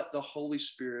with what the Holy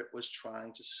Spirit was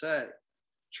trying to say.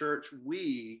 Church,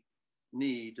 we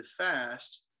need to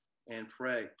fast and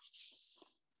pray.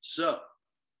 So,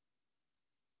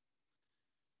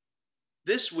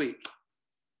 this week,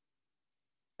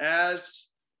 as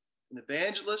an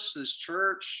evangelist to this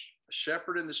church, a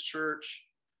shepherd in this church,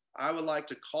 I would like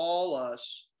to call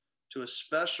us to a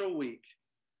special week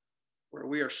where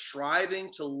we are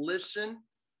striving to listen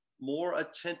more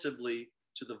attentively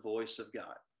to the voice of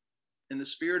God. In the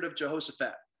spirit of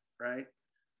Jehoshaphat, right?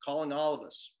 Calling all of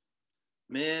us,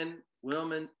 men,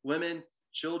 women,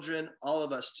 children, all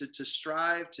of us to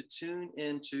strive to tune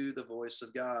into the voice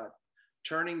of God.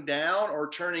 Turning down or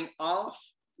turning off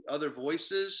other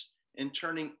voices and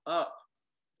turning up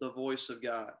the voice of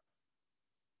God.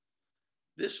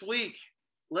 This week,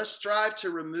 let's strive to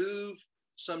remove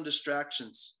some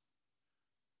distractions.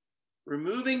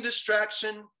 Removing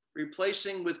distraction,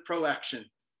 replacing with proaction.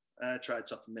 I tried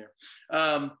something there.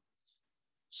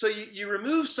 So you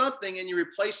remove something and you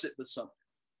replace it with something.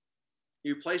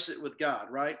 You replace it with God,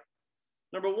 right?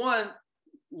 Number one,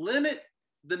 limit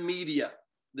the media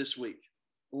this week.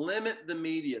 Limit the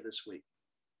media this week.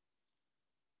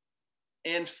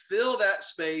 And fill that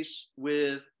space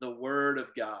with the word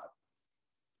of God.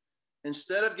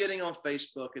 Instead of getting on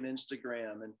Facebook and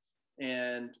Instagram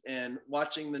and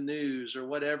watching the news or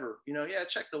whatever,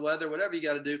 check the weather, whatever you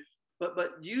got to do,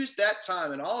 but use that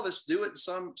time, and all of us do it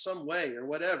some way or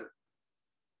whatever,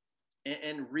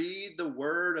 and read the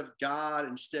word of God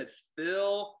instead.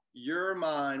 Fill your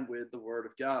mind with the word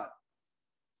of God.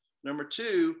 Number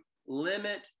two,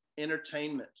 limit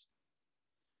entertainment.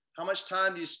 How much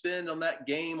time do you spend on that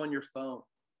game on your phone?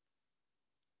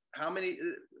 How many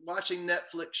watching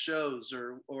Netflix shows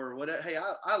or whatever? Hey,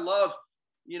 I love,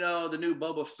 the new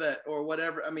Boba Fett or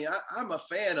whatever. I mean, I'm a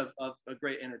fan of a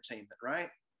great entertainment, right?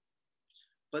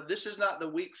 But this is not the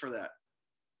week for that.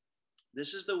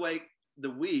 This is the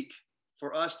week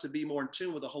for us to be more in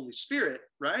tune with the Holy Spirit,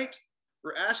 right?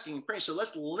 We're asking and praying. So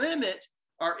let's limit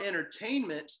our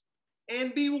entertainment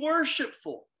and be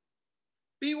worshipful.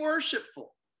 Be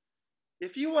worshipful.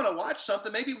 If you want to watch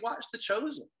something, maybe watch The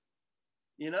Chosen.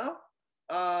 you know,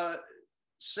 uh,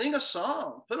 sing a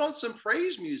song, put on some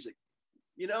praise music,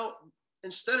 you know,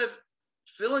 instead of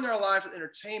filling our life with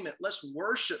entertainment, let's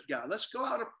worship God. Let's go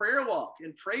out on a prayer walk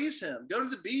and praise him. Go to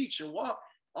the beach and walk.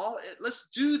 Let's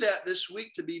do that this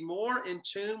week to be more in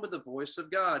tune with the voice of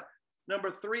God.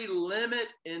 Number 3, limit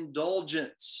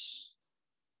indulgence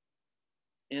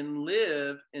and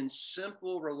live in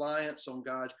simple reliance on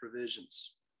God's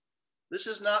provisions. This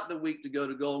is not the week to go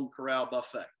to Golden Corral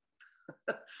buffet.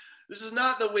 This is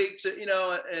not the week to,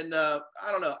 and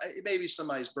I don't know, it may be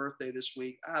somebody's birthday this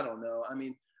week. I don't know. I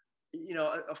mean,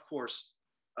 of course,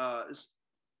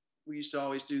 we used to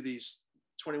always do these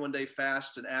 21-day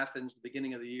fasts in Athens at the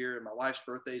beginning of the year, and my wife's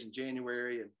birthday is in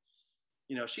January,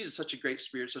 and she's such a great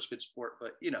spirit, such a good sport,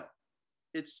 but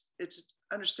it's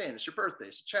I understand it's your birthday,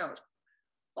 it's a challenge.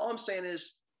 All I'm saying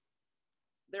is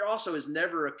there also is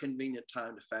never a convenient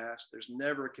time to fast. There's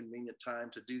never a convenient time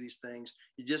to do these things.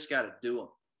 You just got to do them.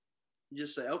 You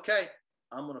just say, okay,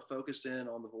 I'm going to focus in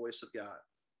on the voice of God.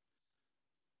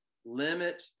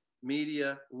 Limit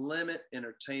media, limit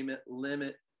entertainment,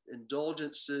 limit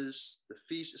indulgences, the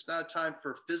feast. It's not a time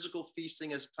for physical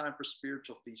feasting, it's a time for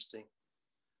spiritual feasting.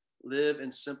 Live in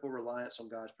simple reliance on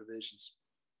God's provisions.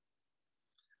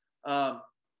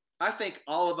 I think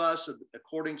all of us,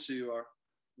 according to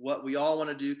what we all want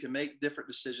to do, can make different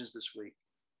decisions this week,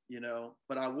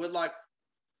 but I would like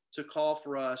to call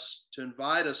for us, to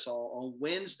invite us all on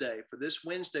Wednesday, for this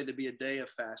Wednesday to be a day of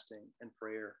fasting and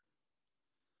prayer.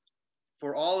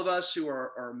 For all of us who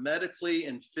are medically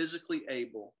and physically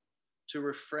able to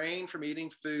refrain from eating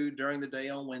food during the day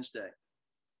on Wednesday,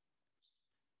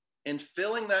 and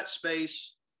filling that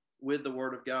space with the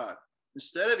Word of God.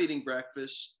 Instead of eating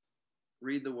breakfast,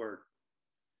 read the Word.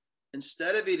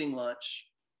 Instead of eating lunch,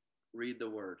 read the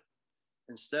Word.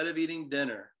 Instead of eating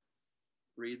dinner,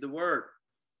 read the Word.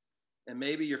 And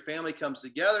maybe your family comes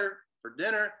together for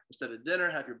dinner. Instead of dinner,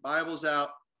 have your Bibles out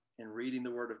and reading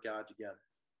the Word of God together.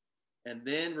 And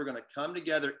then we're going to come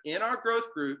together in our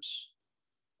growth groups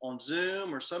on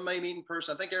Zoom, or some may meet in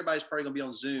person. I think everybody's probably going to be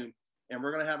on Zoom. And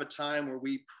we're going to have a time where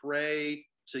we pray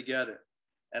together.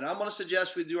 And I'm going to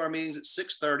suggest we do our meetings at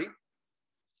 6:30,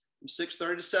 from 6:30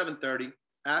 to 7:30.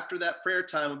 After that prayer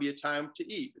time will be a time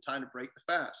to eat, a time to break the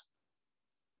fast.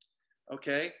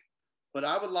 Okay? But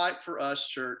I would like for us,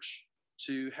 church,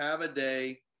 to have a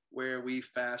day where we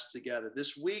fast together.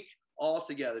 This week, all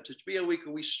together, to be a week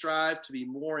where we strive to be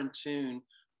more in tune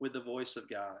with the voice of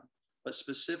God. But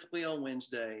specifically on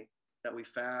Wednesday, that we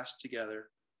fast together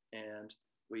and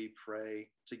we pray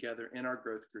together in our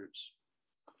growth groups.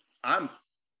 I'm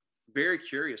very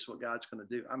curious what God's going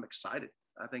to do. I'm excited.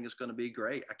 I think it's going to be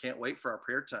great. I can't wait for our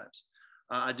prayer times.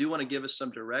 I do want to give us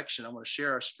some direction. I want to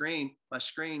share my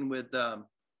screen with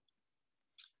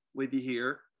you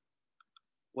here.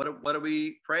 What are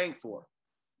we praying for?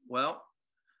 Well,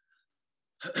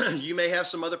 you may have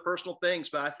some other personal things,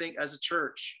 but I think as a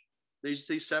church,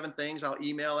 these 7 things I'll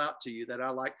email out to you that I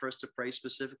like for us to pray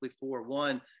specifically for.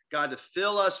 1, God to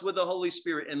fill us with the Holy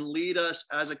Spirit and lead us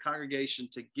as a congregation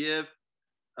to give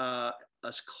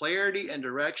us clarity and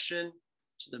direction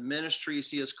to the ministries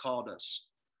he has called us.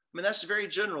 I mean, that's very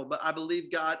general, but I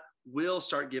believe God will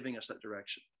start giving us that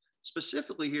direction.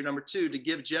 Specifically here, number 2, to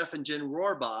give Jeff and Jen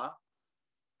Rohrbaugh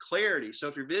clarity. So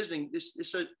if you're visiting,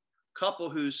 it's a couple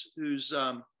who's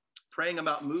praying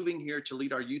about moving here to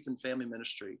lead our youth and family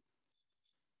ministry.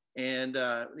 And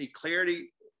need clarity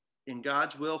in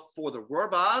God's will for the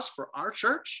Rohrbaughs, for our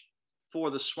church,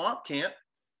 for the Swamp Camp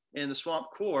and the Swamp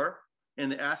Core and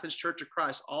the Athens Church of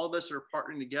Christ. All of us are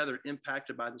partnering together,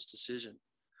 impacted by this decision.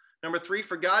 Number 3,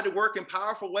 for God to work in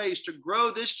powerful ways to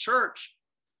grow this church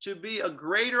to be a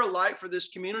greater light for this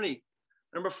community.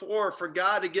 Number 4, for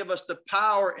God to give us the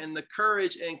power and the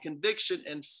courage and conviction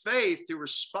and faith to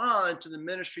respond to the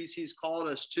ministries he's called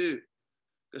us to,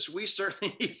 because we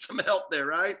certainly need some help there,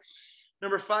 right?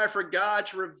 Number 5, for God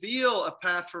to reveal a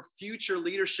path for future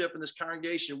leadership in this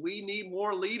congregation. We need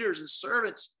more leaders and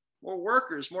servants, more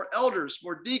workers, more elders,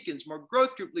 more deacons, more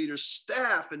growth group leaders,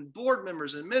 staff and board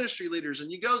members and ministry leaders.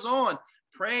 And he goes on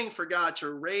praying for God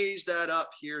to raise that up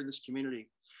here in this community.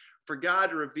 For God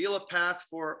to reveal a path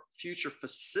for future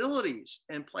facilities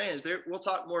and plans. We'll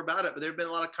talk more about it, but there have been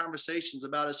a lot of conversations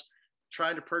about us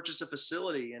trying to purchase a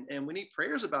facility, and we need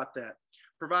prayers about that.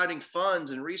 Providing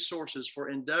funds and resources for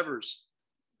endeavors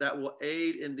that will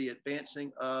aid in the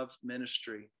advancing of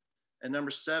ministry. And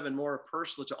number 7, more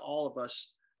personal to all of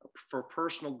us, for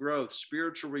personal growth,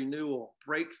 spiritual renewal,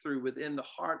 breakthrough within the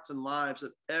hearts and lives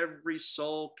of every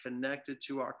soul connected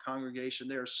to our congregation.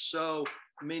 There are so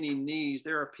many needs.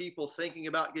 There are people thinking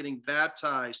about getting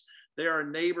baptized. There are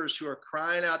neighbors who are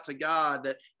crying out to God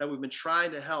that we've been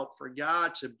trying to help, for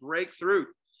God to break through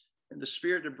and the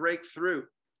Spirit to break through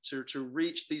to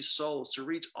reach these souls, to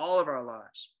reach all of our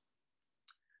lives.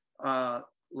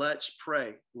 Let's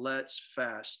pray. Let's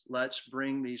fast. Let's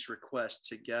bring these requests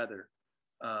together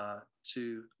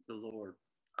to the Lord.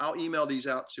 I'll email these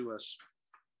out to us,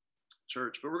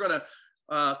 church. But we're going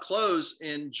to close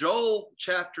in Joel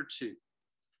chapter 2.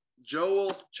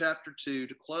 Joel chapter 2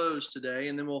 to close today,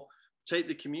 and then we'll take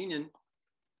the communion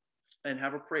and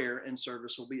have a prayer, and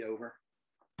service will be over.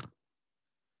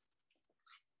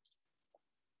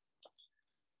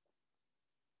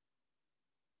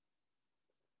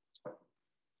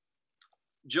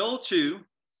 Joel 2,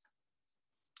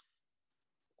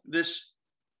 this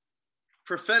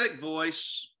prophetic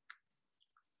voice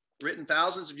written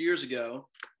thousands of years ago,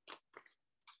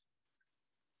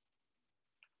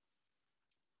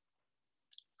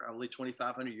 probably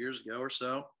 2,500 years ago or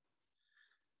so,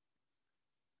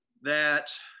 that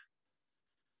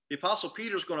the Apostle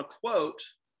Peter is going to quote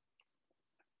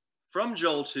from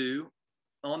Joel 2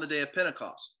 on the day of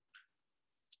Pentecost,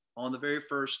 on the very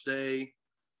first day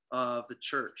of the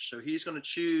church. So he's going to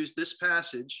choose this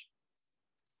passage,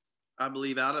 I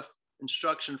believe, out of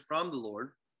instruction from the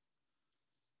Lord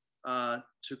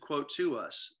to quote to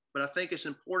us. But I think it's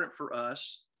important for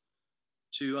us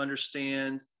to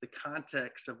understand the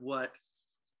context of what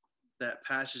that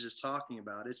passage is talking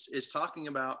about. It's talking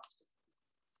about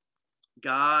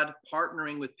God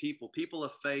partnering with people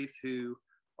of faith who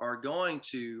are going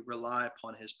to rely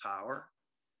upon his power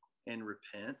and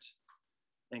repent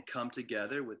and come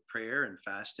together with prayer and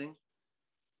fasting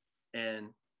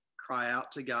and cry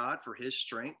out to God for his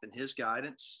strength and his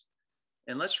guidance.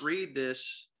 And let's read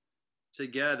this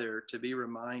together to be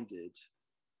reminded.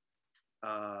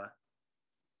 And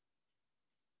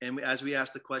as we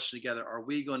ask the question together, are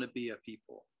we going to be a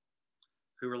people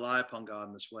who rely upon God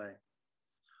in this way?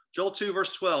 Joel 2,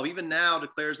 verse 12, even now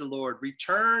declares the Lord,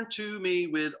 return to me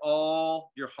with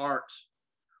all your heart,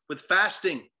 with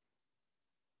fasting,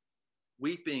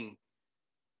 weeping,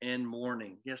 and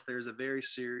mourning. Yes, there's a very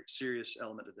serious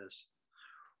element to this.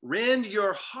 Rend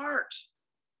your heart,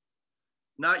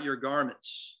 not your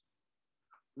garments.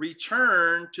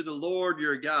 Return to the Lord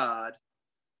your God,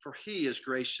 for he is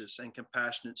gracious and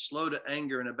compassionate, slow to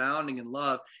anger and abounding in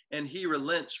love, and he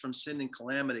relents from sending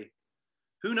calamity.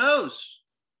 Who knows?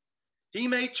 He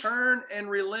may turn and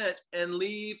relent and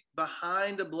leave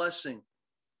behind a blessing,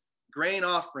 grain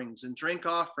offerings and drink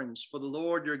offerings for the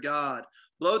Lord your God.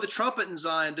 Blow the trumpet in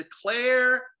Zion,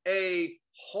 declare a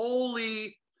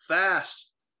holy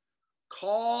fast,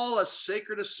 call a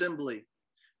sacred assembly,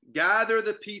 gather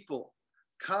the people,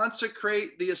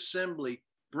 consecrate the assembly,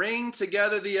 bring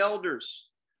together the elders,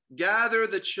 gather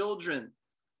the children,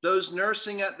 those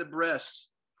nursing at the breast,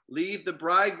 let the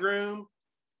bridegroom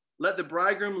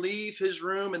leave his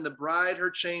room and the bride her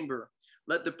chamber.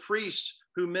 Let the priests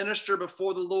who minister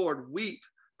before the Lord weep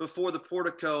before the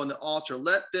portico and the altar.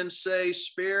 Let them say,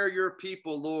 spare your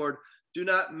people, Lord. Do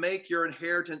not make your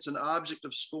inheritance an object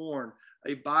of scorn,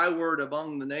 a byword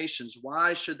among the nations.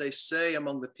 Why should they say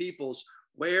among the peoples,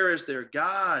 where is their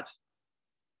God?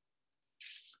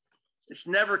 It's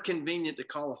never convenient to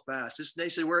call a fast. They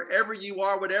say, wherever you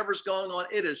are, whatever's going on,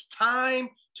 it is time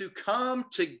to come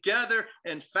together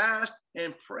and fast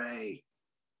and pray.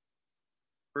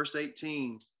 Verse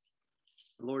 18,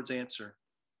 the Lord's answer.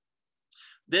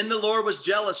 Then the Lord was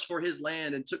jealous for his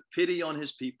land and took pity on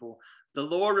his people. The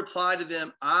Lord replied to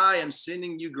them, I am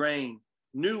sending you grain,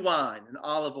 new wine and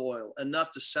olive oil,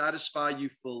 enough to satisfy you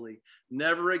fully.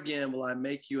 Never again will I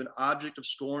make you an object of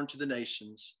scorn to the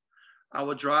nations. I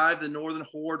will drive the northern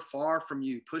horde far from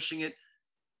you, pushing it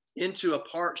into a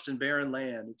parched and barren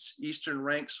land. Its eastern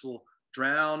ranks will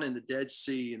drown in the Dead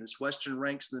Sea, and its western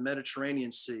ranks in the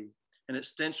Mediterranean Sea, and its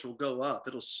stench will go up.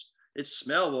 Its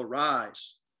smell will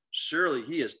rise. Surely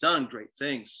he has done great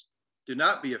things. Do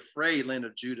not be afraid, land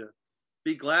of Judah.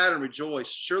 Be glad and rejoice.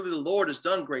 Surely the Lord has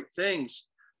done great things.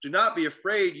 Do not be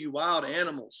afraid, you wild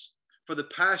animals, for the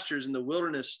pastures in the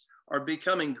wilderness are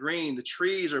becoming green. The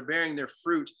trees are bearing their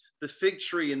fruit. The fig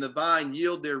tree and the vine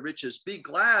yield their riches. Be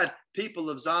glad,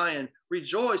 people of Zion.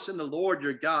 Rejoice in the Lord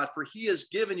your God, for he has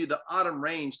given you the autumn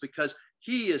rains because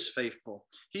he is faithful.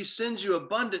 He sends you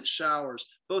abundant showers,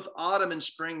 both autumn and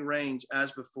spring rains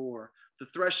as before. The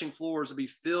threshing floors will be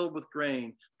filled with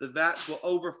grain. The vats will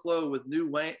overflow with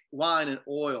new wine and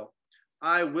oil.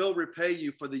 I will repay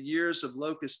you for the years of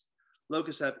locusts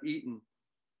have eaten.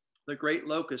 The great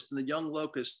locust and the young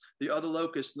locust, the other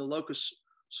locust and the locust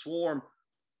swarm,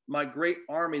 my great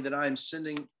army that I am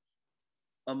sending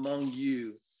among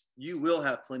you. You will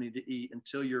have plenty to eat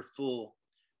until you're full.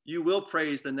 You will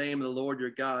praise the name of the Lord your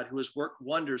God, who has worked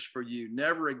wonders for you.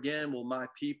 Never again will my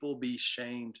people be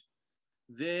shamed.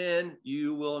 Then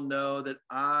you will know that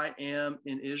I am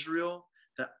in Israel,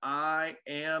 that I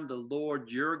am the Lord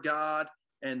your God,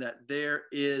 and that there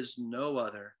is no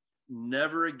other.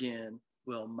 Never again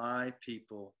will my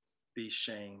people be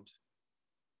shamed.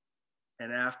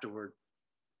 And afterward,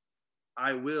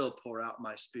 I will pour out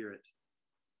my spirit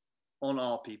on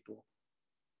all people.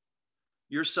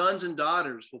 Your sons and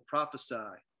daughters will prophesy.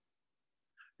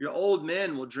 Your old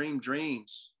men will dream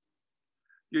dreams.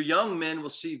 Your young men will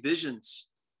see visions.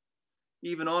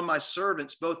 Even on my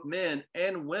servants, both men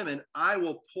and women, I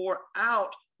will pour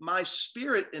out my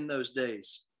spirit in those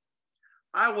days.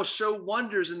 I will show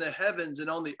wonders in the heavens and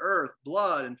on the earth,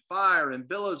 blood and fire and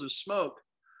billows of smoke.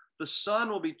 The sun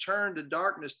will be turned to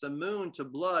darkness, the moon to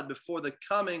blood before the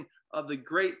coming of the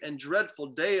great and dreadful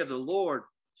day of the Lord.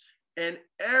 And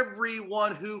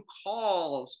everyone who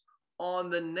calls on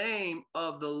the name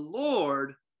of the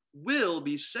Lord will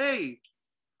be saved.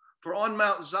 For on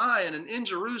Mount Zion and in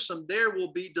Jerusalem there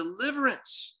will be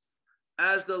deliverance,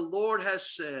 as the Lord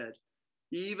has said,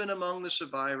 even among the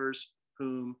survivors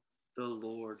whom the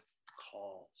Lord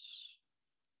calls.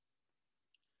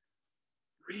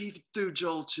 Read through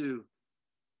Joel 2.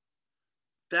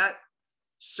 That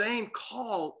same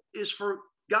call is for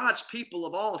God's people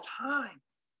of all time.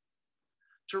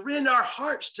 To rend our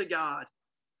hearts to God,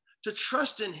 to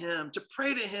trust in him, to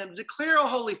pray to him, to declare a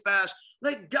holy fast.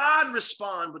 Let God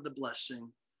respond with the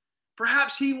blessing.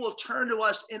 Perhaps he will turn to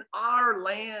us in our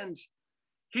land,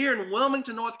 here in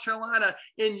Wilmington, North Carolina,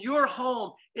 in your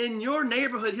home, in your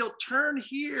neighborhood. He'll turn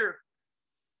here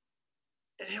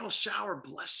and he'll shower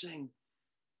blessing.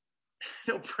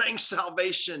 He'll bring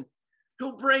salvation.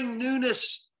 He'll bring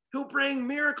newness. He'll bring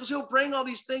miracles. He'll bring all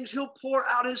these things. He'll pour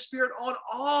out his spirit on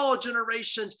all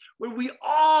generations when we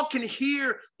all can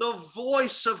hear the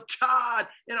voice of God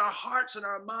in our hearts and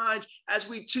our minds as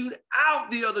we tune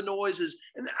out the other noises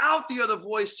and out the other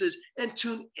voices and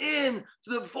tune in to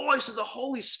the voice of the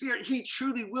Holy Spirit. He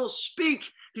truly will speak.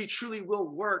 He truly will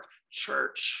work.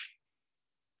 Church,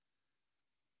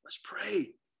 let's pray.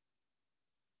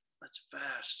 Let's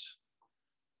fast.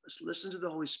 Let's listen to the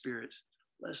Holy Spirit.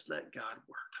 Let's let God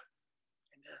work.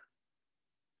 Amen.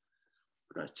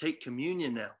 We're going to take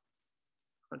communion now.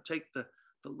 We're going to take the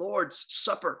Lord's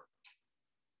Supper.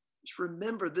 Just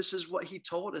remember, this is what he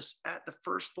told us at the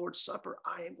first Lord's Supper.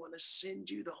 I am going to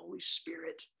send you the Holy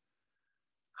Spirit.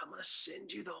 I'm going to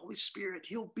send you the Holy Spirit.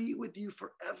 He'll be with you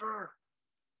forever.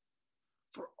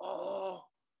 For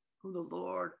all whom the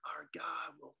Lord our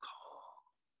God will call.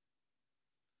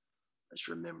 Let's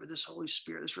remember this Holy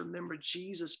Spirit. Let's remember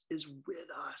Jesus is with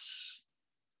us.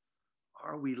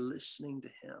 Are we listening to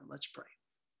him? Let's pray.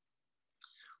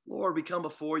 Lord, we come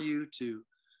before you to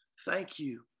thank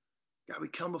you. God, we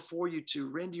come before you to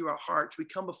rend you our hearts. We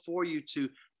come before you to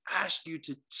ask you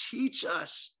to teach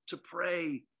us to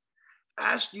pray.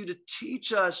 Ask you to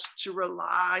teach us to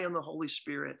rely on the Holy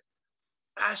Spirit.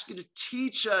 Ask you to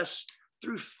teach us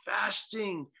through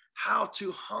fasting how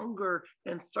to hunger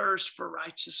and thirst for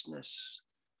righteousness.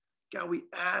 God, we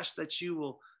ask that you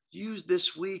will use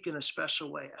this week in a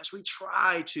special way as we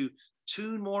try to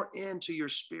tune more into your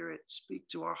spirit. Speak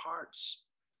to our hearts,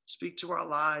 speak to our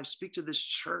lives, speak to this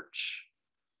church.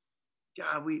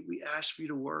 God, we ask for you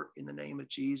to work in the name of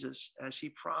Jesus as he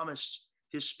promised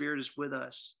his spirit is with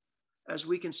us, as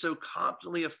we can so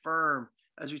confidently affirm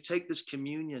as we take this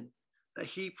communion that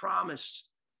he promised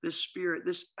this Spirit,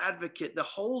 this advocate, the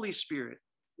Holy Spirit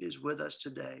is with us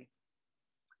today,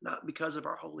 not because of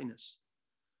our holiness,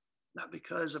 not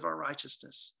because of our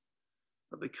righteousness,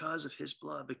 but because of his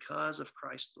blood, because of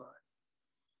Christ's blood.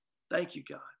 Thank you,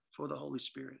 God, for the Holy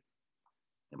Spirit.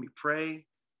 And we pray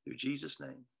through Jesus'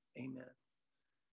 name, amen.